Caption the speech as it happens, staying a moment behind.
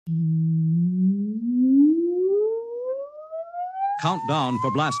Countdown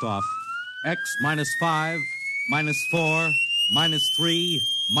for blastoff. X -5, -4, -3,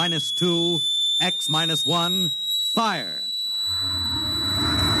 -2, X -1, fire.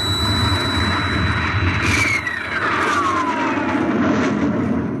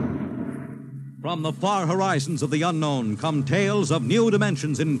 From the far horizons of the unknown come tales of new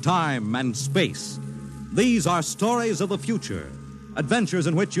dimensions in time and space. These are stories of the future, adventures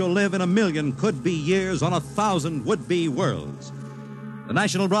in which you'll live in 1,000,000 could-be years on 1,000 would-be worlds. The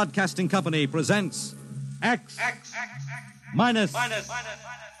National Broadcasting Company presents X minus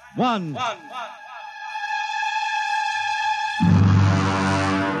one.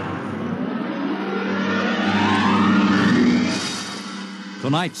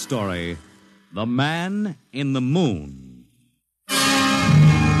 Tonight's story, The Man in the Moon.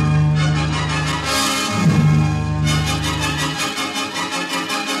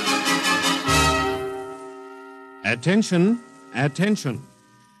 Attention, attention.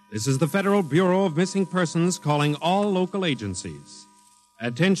 This is the Federal Bureau of Missing Persons calling all local agencies.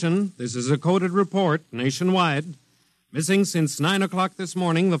 Attention, this is a coded report nationwide. Missing since 9 o'clock this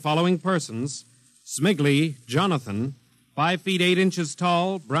morning the following persons: Smegley, Jonathan, 5 feet 8 inches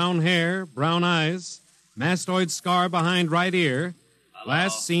tall, brown hair, brown eyes, mastoid scar behind right ear,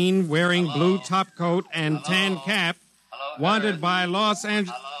 last seen wearing blue top coat and tan cap, wanted by Los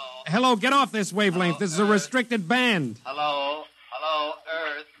Angeles. Hello, get off this wavelength. This is a restricted band. Hello,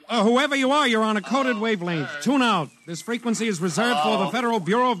 Earth. Whoever you are, you're on a coded wavelength. Earth. Tune out. This frequency is reserved for the Federal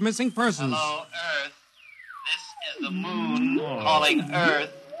Bureau of Missing Persons. Hello, Earth. This is the moon calling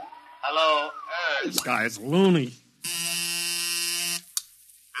Earth. Hello, Earth. This guy is loony.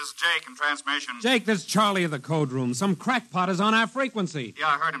 This is Jake in transmission. Jake, this is Charlie of the code room. Some crackpot is on our frequency. Yeah,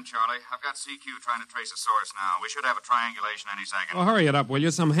 I heard him, Charlie. I've got CQ trying to trace a source now. We should have a triangulation any second. Well, hurry it up, will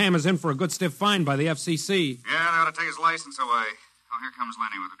you? Some ham is in for a good stiff fine by the FCC. Yeah, they ought to take his license away. Oh, here comes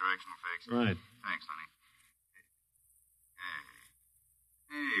Lenny with the directional fix. Right. Thanks, Lenny.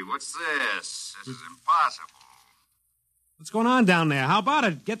 Hey, what's this? This is impossible. What's going on down there? How about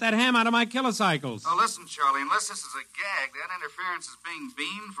it? Get that ham out of my kilocycles. Oh, listen, Charlie, unless this is a gag, that interference is being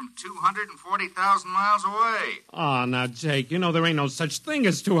beamed from 240,000 miles away. Oh, now, Jake, you know there ain't no such thing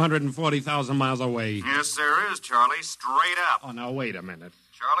as 240,000 miles away. Yes, there is, Charlie, straight up. Oh, now, wait a minute.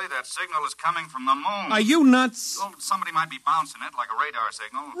 Charlie, that signal is coming from the moon. Are you nuts? Well, somebody might be bouncing it like a radar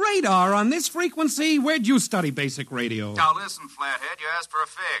signal. Radar on this frequency? Where'd you study basic radio? Now, listen, Flathead, you asked for a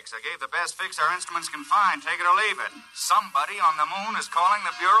fix. I gave the best fix our instruments can find. Take it or leave it. Somebody on the moon is calling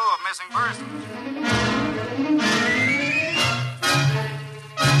the Bureau of Missing Persons.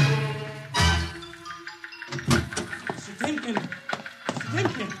 Mr. Timken. Mr.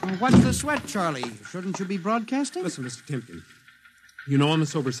 Timken. What's the sweat, Charlie? Shouldn't you be broadcasting? Listen, Mr. Timken. You know I'm a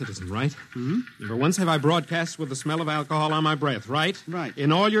sober citizen, right? Mm-hmm. Never once have I broadcast with the smell of alcohol on my breath, right? Right.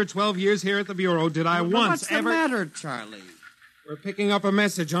 In all your 12 years here at the Bureau, did I once what's ever... What's the matter, Charlie? We're picking up a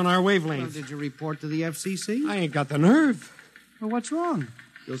message on our wavelength. Well, did you report to the FCC? I ain't got the nerve. Well, what's wrong?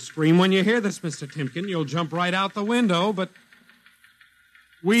 You'll scream when you hear this, Mr. Timken. You'll jump right out the window, but...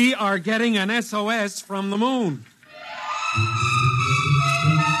 we are getting an SOS from the moon.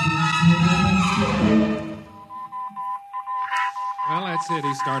 Well, that's it.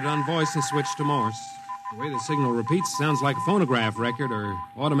 He started on voice and switched to Morse. The way the signal repeats sounds like a phonograph record or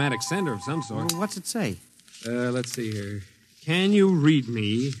automatic sender of some sort. Well, what's it say? Let's see here. Can you read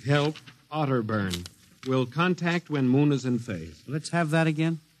me? Help, Otterburn. Will contact when moon is in phase. Let's have that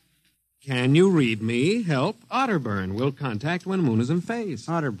again. Can you read me? Help, Otterburn. Will contact when moon is in phase.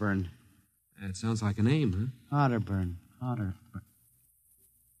 Otterburn. That sounds like a name, huh? Otterburn. Otterburn.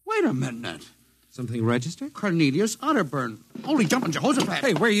 Wait a minute. Something registered? Cornelius Otterburn. Holy jumping Jehoshaphat.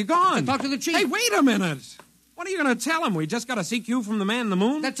 Hey, where are you going? To talk to the chief. Hey, wait a minute. What are you going to tell him? We just got a CQ from the man in the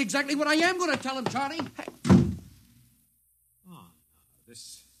moon? That's exactly what I am going to tell him, Charlie. Hey. Oh, this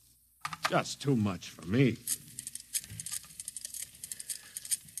is just too much for me.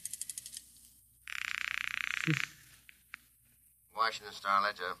 Washington Star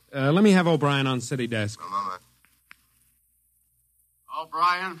Ledger. Let me have O'Brien on city desk. A moment.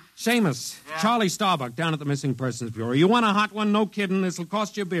 O'Brien? Seamus, Yeah? Charlie Starbuck down at the Missing Persons Bureau. You want a hot one? No kidding. This'll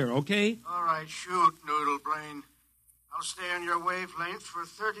cost you a beer, okay? All right, shoot, Noodle Brain. I'll stay on your wavelength for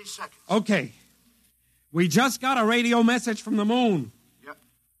 30 seconds. Okay. We just got a radio message from the moon. Yep.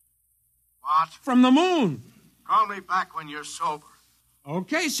 What? From the moon. Call me back when you're sober.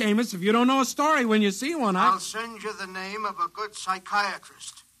 Okay, Seamus, if you don't know a story when you see one, I'll send you the name of a good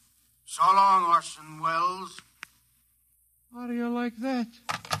psychiatrist. So long, Orson Welles. How do you like that?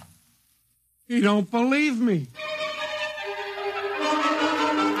 He don't believe me.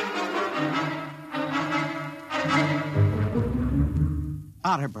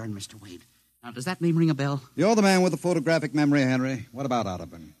 Otterburn, Mr. Wade. Now, does that name ring a bell? You're the man with the photographic memory, Henry. What about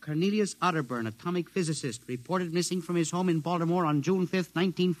Otterburn? Cornelius Otterburn, atomic physicist, reported missing from his home in Baltimore on June 5th,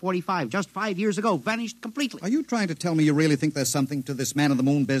 1945. Just 5 years ago. Vanished completely. Are you trying to tell me you really think there's something to this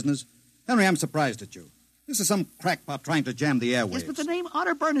man-on-the-moon business? Henry, I'm surprised at you. This is some crackpot trying to jam the airwaves. Yes, but the name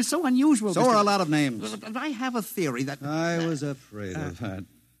Otterburn is so unusual. So are a lot of names. But I have a theory that... I was afraid of that.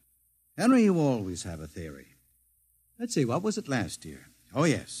 Henry, you always have a theory. Let's see, what was it last year? Oh,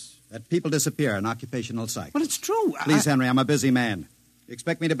 yes, that people disappear in occupational psych. But it's true. Please, Henry, I'm a busy man. You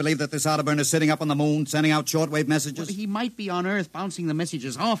expect me to believe that this Otterburn is sitting up on the moon, sending out shortwave messages? Well, he might be on Earth bouncing the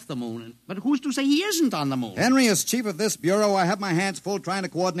messages off the moon. But who's to say he isn't on the moon? Henry, as chief of this bureau, I have my hands full trying to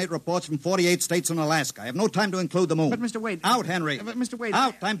coordinate reports from 48 states and Alaska. I have no time to include the moon. But, Mr. Wade... Out, Henry. But, Mr. Wade...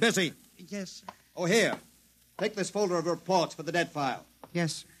 Out, I'm busy. Yes, sir. Oh, here. Take this folder of reports for the dead file.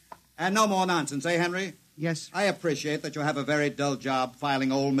 Yes, sir. And no more nonsense, eh, Henry? Yes, sir. I appreciate that you have a very dull job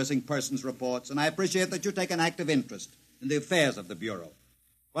filing old missing persons reports, and I appreciate that you take an active interest in the affairs of the Bureau.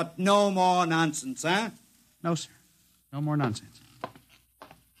 But no more nonsense, huh? No, sir. No more nonsense.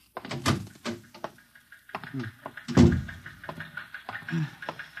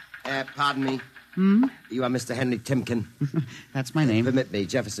 Pardon me. You are Mr. Henry Timken. That's my name. Permit me,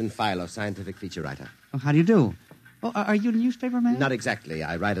 Jefferson Philo, scientific feature writer. Oh, how do you do? Oh, are you a newspaper man? Not exactly.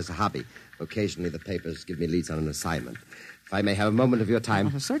 I write as a hobby. Occasionally the papers give me leads on an assignment. If I may have a moment of your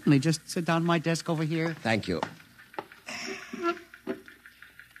time. Oh, certainly. Just sit down at my desk over here. Thank you.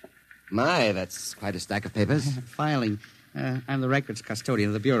 My, that's quite a stack of papers. Filing. I'm the records custodian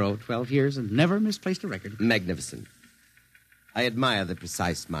of the Bureau. 12 years and never misplaced a record. Magnificent. I admire the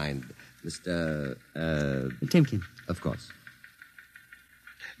precise mind, Mr. Timken. Of course.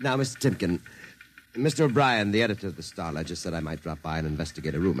 Now, Mr. Timken, Mr. O'Brien, the editor of the Star-Ledger, said I might drop by and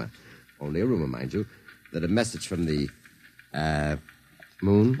investigate a rumor. Only a rumor, mind you. That a message from the,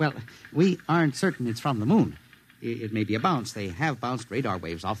 moon? Well, we aren't certain it's from the moon. It may be a bounce. They have bounced radar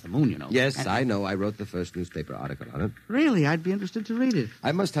waves off the moon, you know. Yes, I know. I wrote the first newspaper article on it. Really? I'd be interested to read it.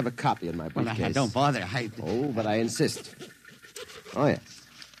 I must have a copy in my Well, briefcase. don't bother. Oh, but I insist. Oh, yes.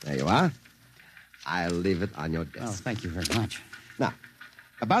 There you are. I'll leave it on your desk. Oh, thank you very much. Now,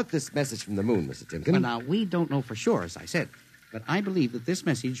 about this message from the moon, Mr. Timken. Well, now, we don't know for sure, as I said. But I believe that this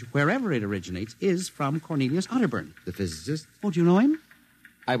message, wherever it originates, is from Cornelius Otterburn. The physicist? Oh, do you know him?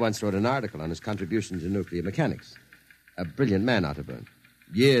 I once wrote an article on his contribution to nuclear mechanics. A brilliant man, Otterburn.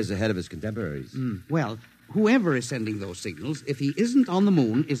 Years ahead of his contemporaries. Well, whoever is sending those signals, if he isn't on the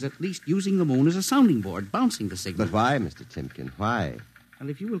moon, is at least using the moon as a sounding board, bouncing the signal. But why, Mr. Timken? Why? Well,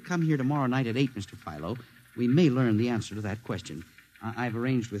 if you will come here tomorrow night at 8, Mr. Philo, we may learn the answer to that question. I've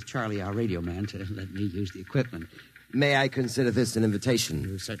arranged with Charlie, our radio man, to let me use the equipment. May I consider this an invitation?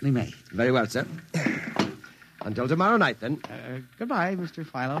 You certainly may. Very well, sir. Until tomorrow night, then. Goodbye, Mr.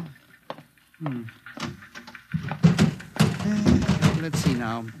 Philo. Let's see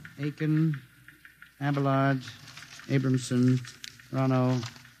now. Aiken, Abelard, Abramson, Rono,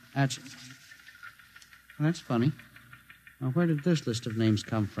 Atchett. Well, that's funny. Now, where did this list of names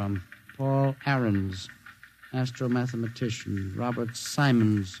come from? Paul Ahrens, astromathematician. Robert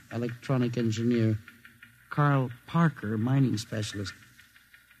Simons, electronic engineer. Carl Parker, mining specialist.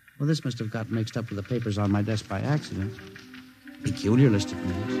 Well, this must have got mixed up with the papers on my desk by accident. Peculiar list of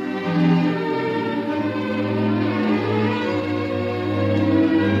names.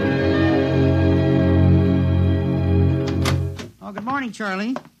 Oh, good morning,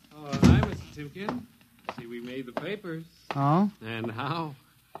 Charlie. Oh, hi, Mr. Timken. See, we made the papers. Oh? And how?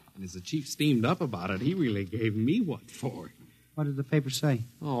 And as the chief steamed up about it, he really gave me what for. What did the paper say?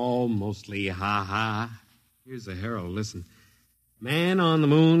 Oh, mostly ha-ha. Here's the Herald. Listen. Man on the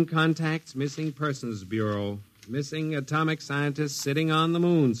moon contacts Missing Persons Bureau. Missing atomic scientists sitting on the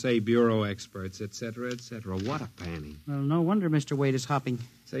moon, say Bureau experts, etc., etc. What a panning. Well, no wonder Mr. Wade is hopping.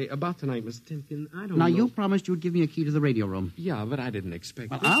 Say, about tonight, Mr. Timken, I don't Now, know. you promised you'd give me a key to the radio room. Yeah, but I didn't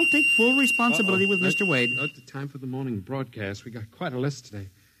expect Well, this. I'll take full responsibility with Mr. Wade. At the time for the morning broadcast, we got quite a list today.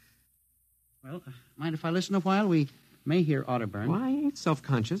 Well, mind if I listen a while? We may hear Otterburn. Well, I ain't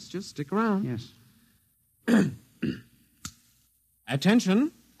self-conscious. Just stick around. Yes.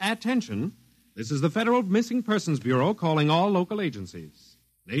 Attention. Attention. This is the Federal Missing Persons Bureau calling all local agencies.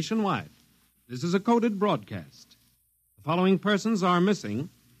 Nationwide. This is a coded broadcast. The following persons are missing.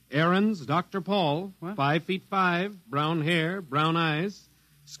 Ahrens, Dr. Paul, What? 5'5", brown hair, brown eyes,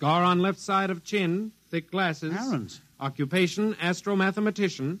 scar on left side of chin, thick glasses. Ahrens. Occupation,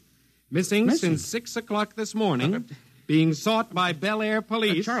 astromathematician. Missing since 6 o'clock this morning. Being sought by Bel Air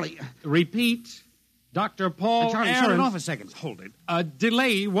police. Charlie. Repeat. Dr. Paul Charlie, Ahrens. shut it off a second. Hold it.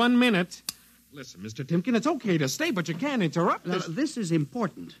 Delay 1 minute. Listen, Mr. Timken, it's okay to stay, but you can't interrupt Now, this. this is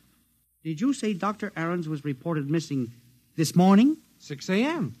important. Did you say Dr. Aarons was reported missing this morning? 6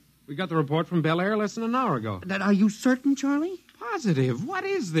 a.m. We got the report from Bel Air less than an hour ago. Are you certain, Charlie? Positive. What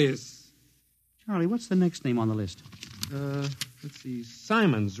is this? Charlie, what's the next name on the list? Let's see.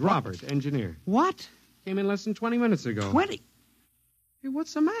 Simons, Robert, engineer. What? Came in less than 20 minutes ago. 20? Hey,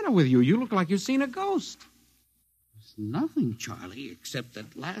 what's the matter with you? You look like you've seen a ghost. It's nothing, Charlie, except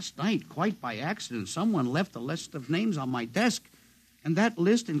that last night, quite by accident, someone left a list of names on my desk, and that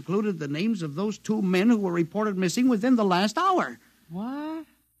list included the names of those 2 men who were reported missing within the last hour. What?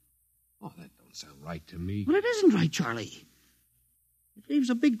 Oh, that don't sound right to me. Well, it isn't right, Charlie. It leaves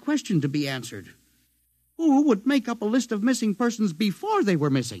a big question to be answered. Who would make up a list of missing persons before they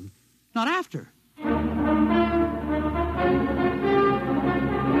were missing, not after?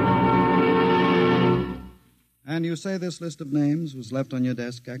 And you say this list of names was left on your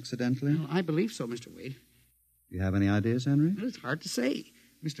desk accidentally? Well, I believe so, Mr. Wade. Do you have any ideas, Henry? Well, it's hard to say.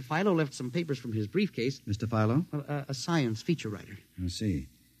 Mr. Philo left some papers from his briefcase. Mr. Philo? Well, a science feature writer. I see.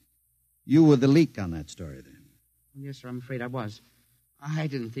 You were the leak on that story, then? Yes, sir, I'm afraid I was. I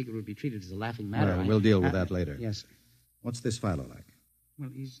didn't think it would be treated as a laughing matter. Well, we'll deal with that later. Yes, sir. What's this Philo like? Well,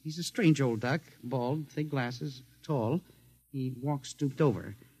 he's a strange old duck, bald, thick glasses, tall. He walks stooped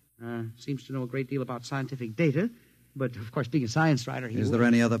over. Seems to know a great deal about scientific data, but, of course, being a science writer, Is there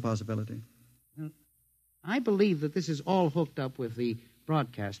any other possibility? I believe that this is all hooked up with the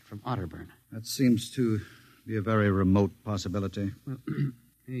broadcast from Otterburn. That seems to be a very remote possibility. Well,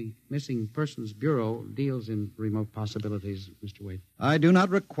 the Missing Persons Bureau deals in remote possibilities, Mr. Wade. I do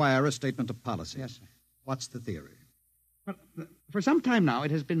not require a statement of policy. Yes, sir. What's the theory? Well, for some time now,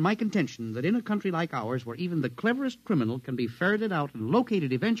 it has been my contention that in a country like ours, where even the cleverest criminal can be ferreted out and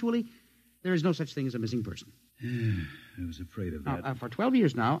located eventually, there is no such thing as a missing person. I was afraid of that. Now, for 12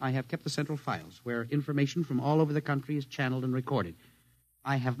 years now, I have kept the central files, where information from all over the country is channeled and recorded.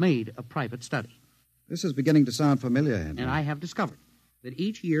 I have made a private study. This is beginning to sound familiar, Henry. And I have discovered that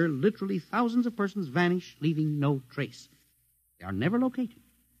each year, literally thousands of persons vanish, leaving no trace. They are never located.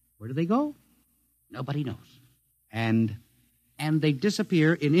 Where do they go? Nobody knows. And they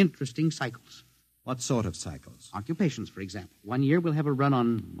disappear in interesting cycles. what sort of cycles? Occupations, for example. One year we'll have a run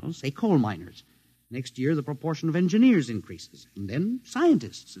on, well, say, coal miners. Next year, the proportion of engineers increases. And then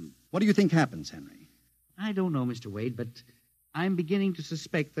scientists. And What do you think happens, Henry? I don't know, Mr. Wade, but I'm beginning to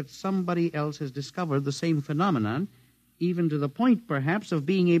suspect that somebody else has discovered the same phenomenon, even to the point, perhaps, of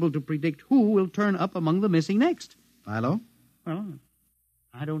being able to predict who will turn up among the missing next. Philo? Well,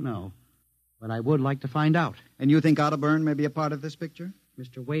 I don't know, but I would like to find out. And you think Otterburn may be a part of this picture?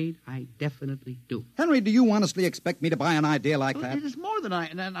 Mr. Wade, I definitely do. Henry, do you honestly expect me to buy an idea like that? It is more than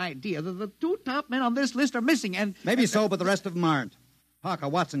an idea. The 2 top men on this list are missing, and... Maybe so, but the rest of them aren't. Parker,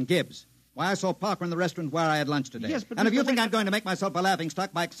 Watson, Gibbs. Why, I saw Parker in the restaurant where I had lunch today. Yes, but and if Mr. you think Wade- I'm going to make myself a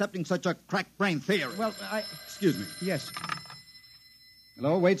laughingstock by accepting such a crack-brained theory... Well, Excuse me. Yes.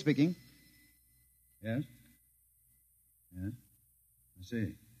 Hello, Wade speaking. Yes? Yes? I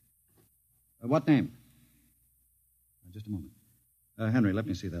see. What name? Just a moment. Henry, let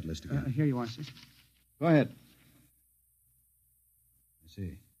me see that list again. Here you are, sir. Go ahead. I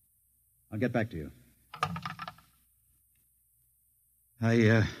see. I'll get back to you.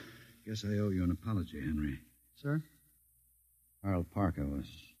 I guess I owe you an apology, Henry. Sir? Harold Parker was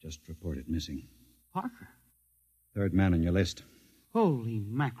just reported missing. Parker? 3rd man on your list. Holy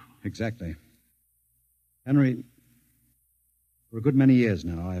mackerel. Exactly. Henry, for a good many years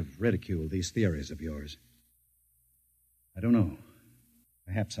now, I've ridiculed these theories of yours. I don't know.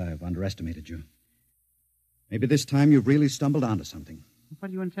 Perhaps I've underestimated you. Maybe this time you've really stumbled onto something. What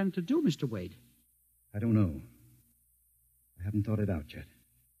do you intend to do, Mr. Wade? I don't know. I haven't thought it out yet.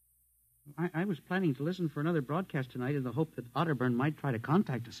 I was planning to listen for another broadcast tonight in the hope that Otterburn might try to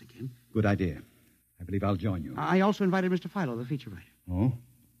contact us again. Good idea. I believe I'll join you. I also invited Mr. Philo, the feature writer. Oh?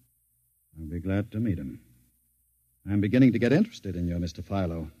 I'll be glad to meet him. I'm beginning to get interested in you, Mr.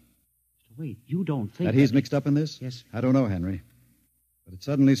 Philo. Mr. Wade, you don't think That he's mixed up in this? Yes, sir. I don't know, Henry. But it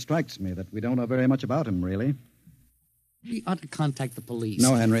suddenly strikes me that we don't know very much about him, really. We ought to contact the police.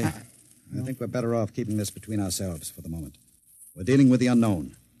 No, Henry. I think we're better off keeping this between ourselves for the moment. We're dealing with the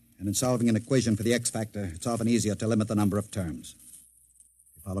unknown. And in solving an equation for the X factor, it's often easier to limit the number of terms.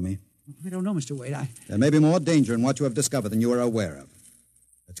 You follow me? I don't know, Mr. Wade. There may be more danger in what you have discovered than you are aware of.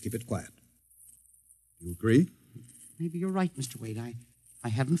 Let's keep it quiet. Do you agree? Maybe you're right, Mr. Wade. I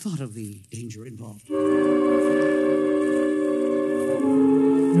hadn't thought of the danger involved.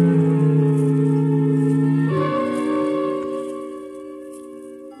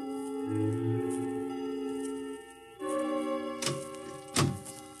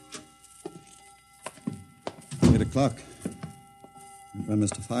 8 o'clock. Your friend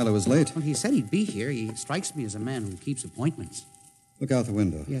Mr. Filer was late. Well, he said he'd be here. He strikes me as a man who keeps appointments. Look out the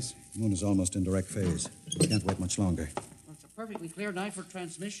window. Yes. The moon is almost in direct phase. We can't wait much longer. Well, it's a perfectly clear night for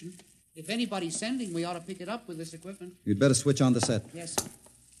transmission. If anybody's sending, we ought to pick it up with this equipment. You'd better switch on the set. Yes.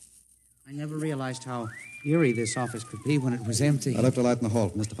 I never realized how eerie this office could be when it was empty. I'll have to light in the hall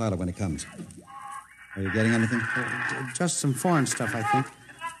for Mr. Filer when he comes. Are you getting anything? Just some foreign stuff, I think.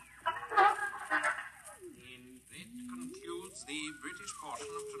 And that concludes the British portion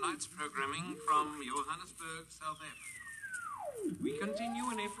of tonight's programming from Johannesburg, South Africa. We continue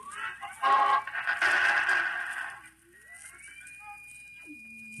in April.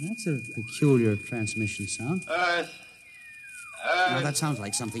 That's a peculiar transmission sound. Earth. Now, that sounds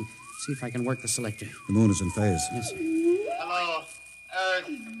like something. See if I can work the selector. The moon is in phase. Yes. Hello, Earth.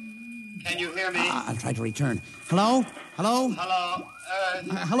 Can you hear me? I'll try to return. Hello? Hello? Hello, Earth.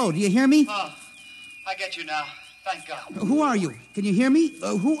 Hello, do you hear me? Oh, I get you now. Thank God. Who are you? Can you hear me?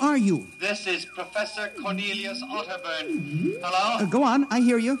 Who are you? This is Professor Cornelius Otterburn. Hello? Go on, I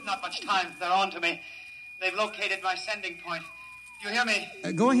hear you. Not much time. They're on to me. They've located my sending point. Do you hear me?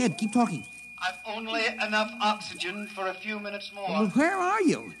 Go ahead, keep talking. I've only enough oxygen for a few minutes more. Well, where are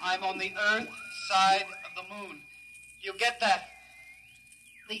you? I'm on the Earth side of the moon. You get that?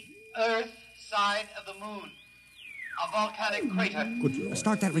 The Earth side of the moon. A volcanic crater. Good.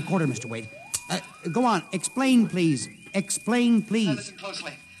 Start that recorder, Mr. Wade. Go on. Explain, please. Explain, Now please. listen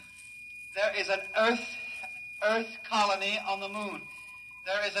closely. There is an Earth colony on the moon.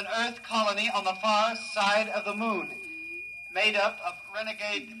 There is an Earth colony on the far side of the moon, made up of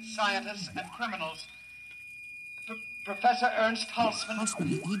renegade scientists and criminals. Professor Ernst Halsman.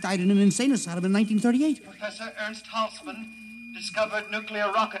 Halsman, he died in an insane asylum in 1938. Professor Ernst Halsman discovered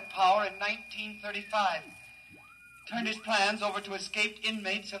nuclear rocket power in 1935. Turned his plans over to escaped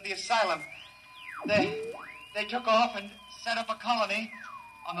inmates of the asylum. They took off and set up a colony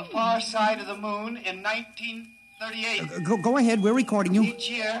on the far side of the moon in 1938. Go ahead, we're recording you. Each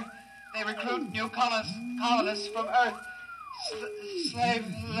year, they recruit new colonists from Earth. Slave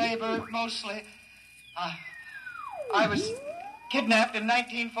labor, mostly. I was kidnapped in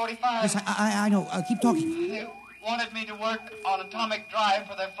 1945. Yes, I know. Keep talking. They wanted me to work on atomic drive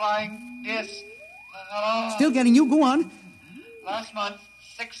for their flying disc. Hello? Still getting you. Go on. Last month,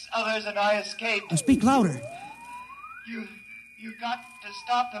 6 others and I escaped. Speak louder. You got to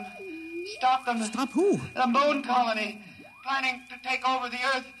stop them. Stop them. Stop who? The moon colony, planning to take over the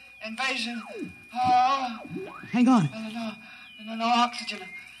Earth. Invasion. Oh. Hang on. No oxygen.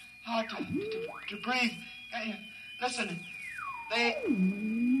 Hard to breathe. Listen. They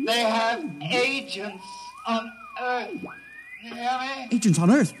have agents on Earth. You hear me? Agents on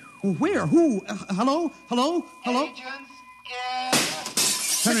Earth? Where? Who? Hello? Agents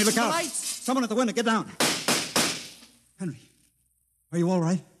in... Henry, look out. Lights. Someone at the window, get down. Henry, are you all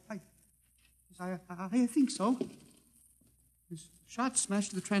right? I think so. This shot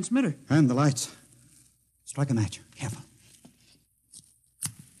smashed the transmitter. And the lights. Strike a match. Careful.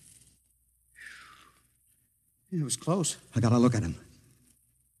 It was close. I got a look at him.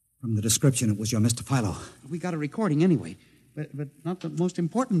 From the description, it was your Mr. Philo. We got a recording anyway, but not the most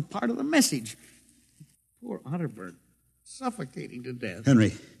important part of the message. Poor Otterburn, suffocating to death.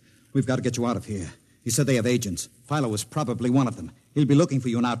 Henry, we've got to get you out of here. He said they have agents. Philo was probably one of them. He'll be looking for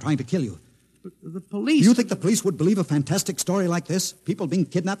you now, trying to kill you. But the police... Do you think the police would believe a fantastic story like this? People being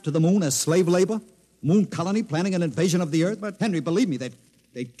kidnapped to the moon as slave labor? Moon colony planning an invasion of the Earth? But Henry, believe me,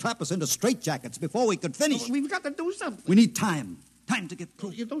 they'd trap us into straitjackets before we could finish. We've got to do something. We need time. Time to get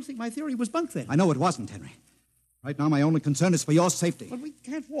proof. You don't think my theory was bunk then? I know it wasn't, Henry. Right now, my only concern is for your safety. But we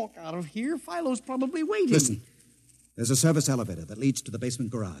can't walk out of here. Philo's probably waiting. Listen, there's a service elevator that leads to the basement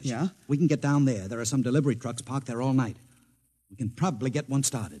garage. Yeah? We can get down there. There are some delivery trucks parked there all night. We can probably get one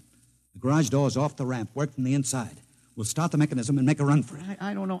started. The garage door's off the ramp, work from the inside. We'll start the mechanism and make a run for it.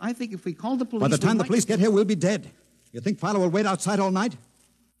 I don't know. I think if we call the police... By the time the police get here, we'll be dead. You think Philo will wait outside all night?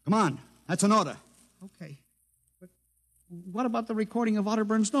 Come on. That's an order. Okay. But what about the recording of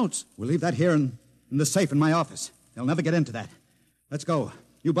Otterburn's notes? We'll leave that here in the safe in my office. They'll never get into that. Let's go.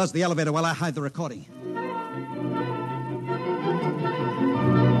 You buzz the elevator while I hide the recording.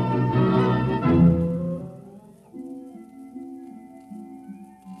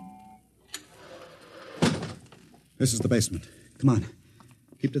 This is the basement. Come on.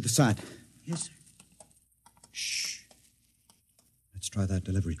 Keep to the side. Yes, sir. Shh. Let's try that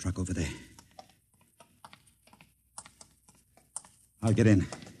delivery truck over there. I'll get in.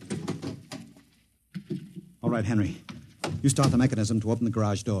 All right, Henry. You start the mechanism to open the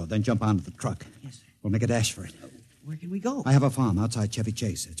garage door, then jump onto the truck. Yes, sir. We'll make a dash for it. Where can we go? I have a farm outside Chevy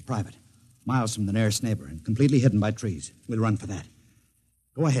Chase. It's private. Miles from the nearest neighbor and completely hidden by trees. We'll run for that.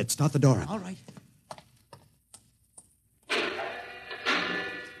 Go ahead. Start the door up. All right.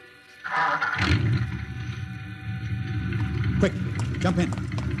 Quick, jump in.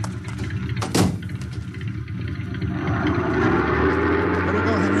 Let her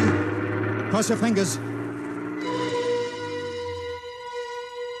go, Henry. Cross your fingers.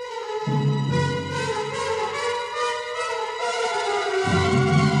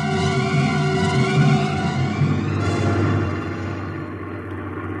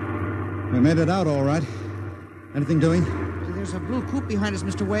 We made it out all right. Anything doing? There's a blue coupe behind us,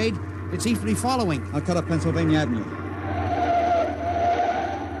 Mr. Wade. It seems to be following. I'll cut up Pennsylvania Avenue.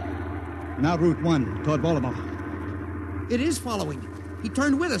 Now Route 1, toward Baltimore. It is following. He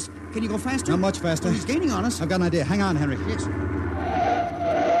turned with us. Can you go faster? Not much faster. Oh, he's gaining on us. I've got an idea. Hang on, Henry. Yes.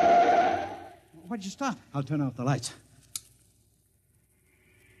 Why'd you stop? I'll turn off the lights.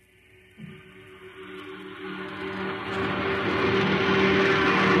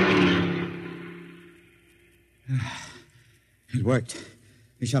 It worked.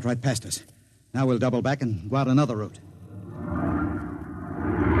 He shot right past us. Now we'll double back and go out another route.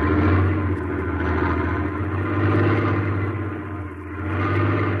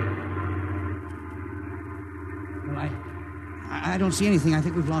 Well, I don't see anything. I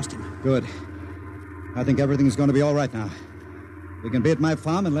think we've lost him. Good. I think everything's going to be all right now. We can be at my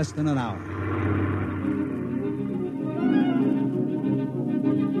farm in less than an hour.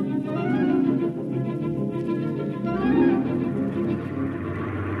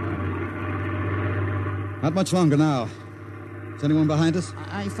 Not much longer now. Is anyone behind us?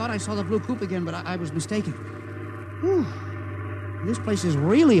 I thought I saw the blue coupe again, but I was mistaken. Whew. This place is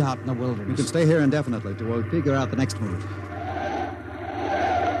really hot in the wilderness. We can stay here indefinitely till we figure out the next move.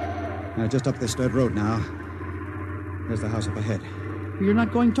 Just up this dirt road now. There's the house up ahead. You're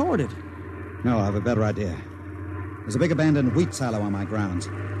not going toward it. No, I have a better idea. There's a big abandoned wheat silo on my grounds.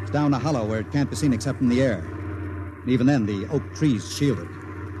 It's down a hollow where it can't be seen except from the air. And even then, the oak trees shield it.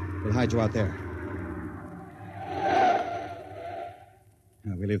 We'll hide you out there.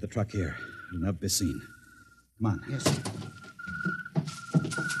 Now, we leave the truck here. It'll never be seen. Come on. Yes.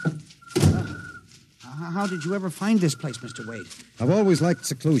 How did you ever find this place, Mr. Wade? I've always liked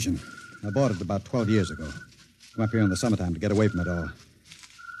seclusion. I bought it about 12 years ago. Come up here in the summertime to get away from it all.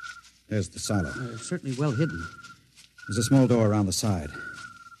 There's the silo. It's certainly well hidden. There's a small door around the side.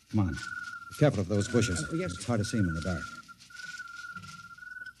 Come on. Be careful of those bushes. Yes. It's hard to see them in the dark.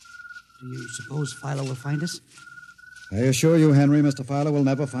 Do you suppose Philo will find us? I assure you, Henry, Mr. Fowler will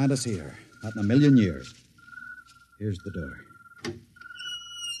never find us here. Not in a million years. Here's the door.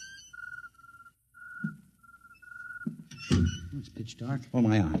 It's pitch dark. Hold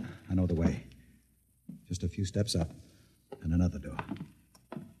my arm. I know the way. Just a few steps up and another door.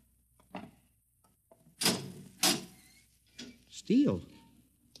 Steel.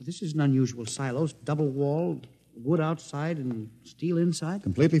 This is an unusual silo. Double-walled, wood outside and steel inside.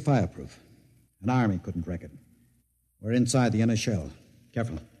 Completely fireproof. An army couldn't wreck it. We're inside the inner shell.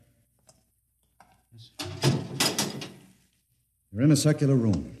 Careful. Yes. You're in a circular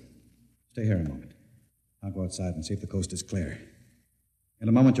room. Stay here a moment. I'll go outside and see if the coast is clear. In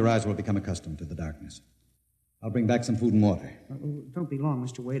a moment, your eyes will become accustomed to the darkness. I'll bring back some food and water. Don't be long,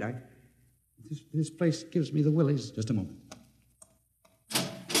 Mr. Wade. This place gives me the willies. Just a moment.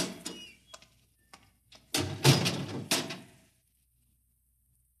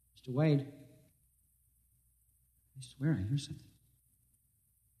 Mr. Wade. I swear I hear something.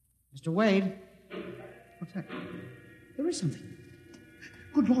 Mr. Wade. What's that? There is something.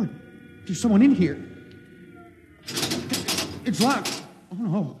 Good Lord. There's someone in here. It's locked. Oh,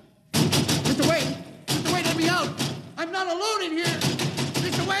 no. Mr. Wade! Mr. Wade, let me out! I'm not alone in here!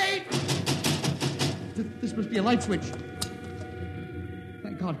 Mr. Wade! This must be a light switch.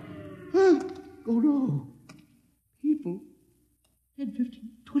 Thank God. Oh, no. People. 10, 15,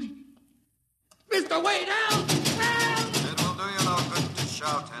 20. Mr. Wade, help! Help! It will do you no good to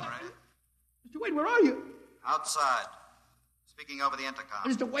shout, Henry. Mr. Wade, where are you? Outside. Speaking over the intercom.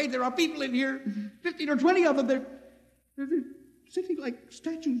 Mr. Wade, there are people in here. 15 or 20 of them. They're sitting like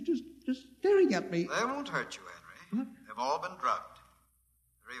statues, just staring at me. They won't hurt you, Henry. What? They've all been drugged.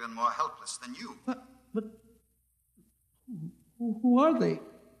 They're even more helpless than you. But who are they?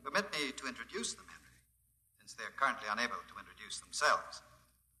 Permit me to introduce them, Henry, since they're currently unable to introduce themselves.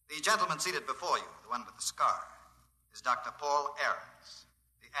 The gentleman seated before you, the one with the scar, is Dr. Paul Ahrens,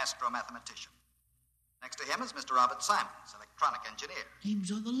 the astromathematician. Next to him is Mr. Robert Simons, electronic engineer. Names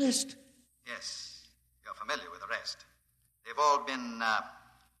on the list. Yes, you're familiar with the rest. They've all been,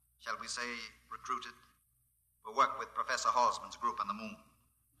 shall we say, recruited for work with Professor Halsman's group on the moon.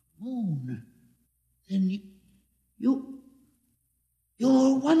 Moon. Then you're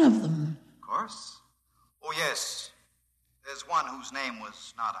one of them. Of course. Oh, yes. There's one whose name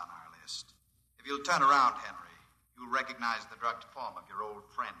was not on our list. If you'll turn around, Henry, you'll recognize the drugged form of your old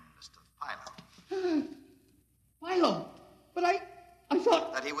friend, Mr. Philo. Philo? But I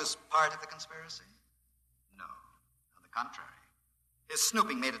thought... That he was part of the conspiracy? No. On the contrary. His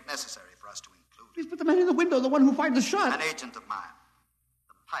snooping made it necessary for us to include Please, but the man in the window, the one who fired the shot... an agent of mine.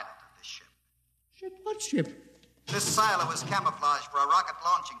 The pilot of this ship. Ship? What ship? This silo is camouflage for a rocket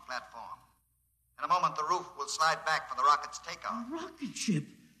launching platform. In a moment, the roof will slide back for the rocket's takeoff. A rocket ship?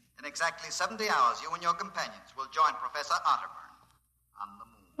 In exactly 70 hours, you and your companions will join Professor Otterburn on the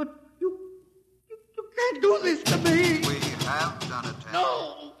moon. But you can't do this to me. We have done it, Henry.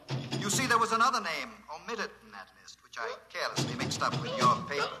 No. You see, there was another name omitted in that list, which I carelessly mixed up with your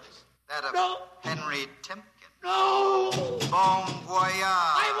papers. That of Henry Timken. No. Bon voyage.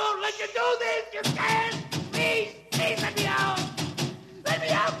 I won't let you do this. You can't. Please let me out. Let me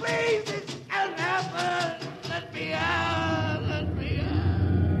out, please. This can't happen. Let me out. Let me out.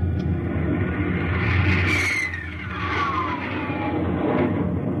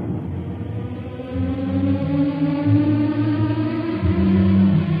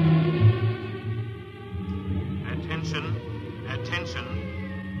 Attention.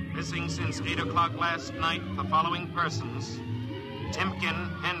 Missing since 8 o'clock last night, the following persons.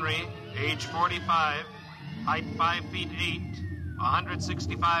 Timken Henry, age 45, height 5 feet 8,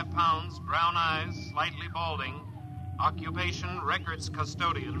 165 pounds, brown eyes, slightly balding, occupation records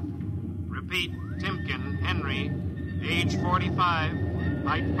custodian. Repeat, Timken Henry, age 45,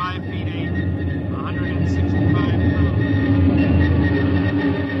 height 5 feet 8, 165 pounds.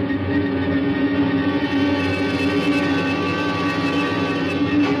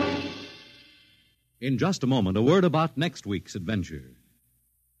 In just a moment, a word about next week's adventure.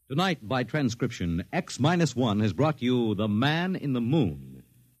 Tonight, by transcription, X-1 has brought you The Man in the Moon,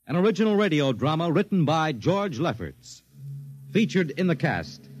 an original radio drama written by George Lefferts. Featured in the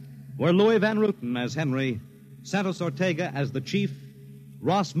cast were Louis Van Rooten as Henry, Santos Ortega as the Chief,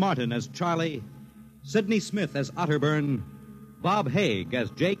 Ross Martin as Charlie, Sidney Smith as Otterburn, Bob Haag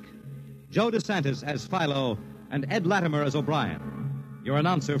as Jake, Joe DeSantis as Philo, and Ed Latimer as O'Brien. Your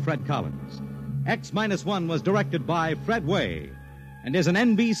announcer, Fred Collins. X-1 was directed by Fred Weihe and is an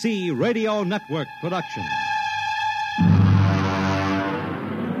NBC Radio Network production.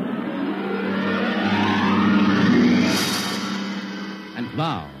 And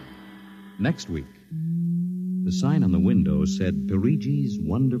now, next week, the sign on the window said Perigi's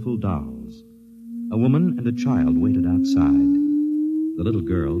Wonderful Dolls. A woman and a child waited outside. The little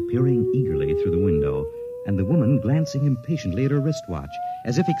girl peering eagerly through the window, and the woman glancing impatiently at her wristwatch,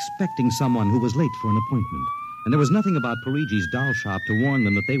 as if expecting someone who was late for an appointment. And there was nothing about Perigi's doll shop to warn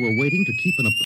them that they were waiting to keep an appointment.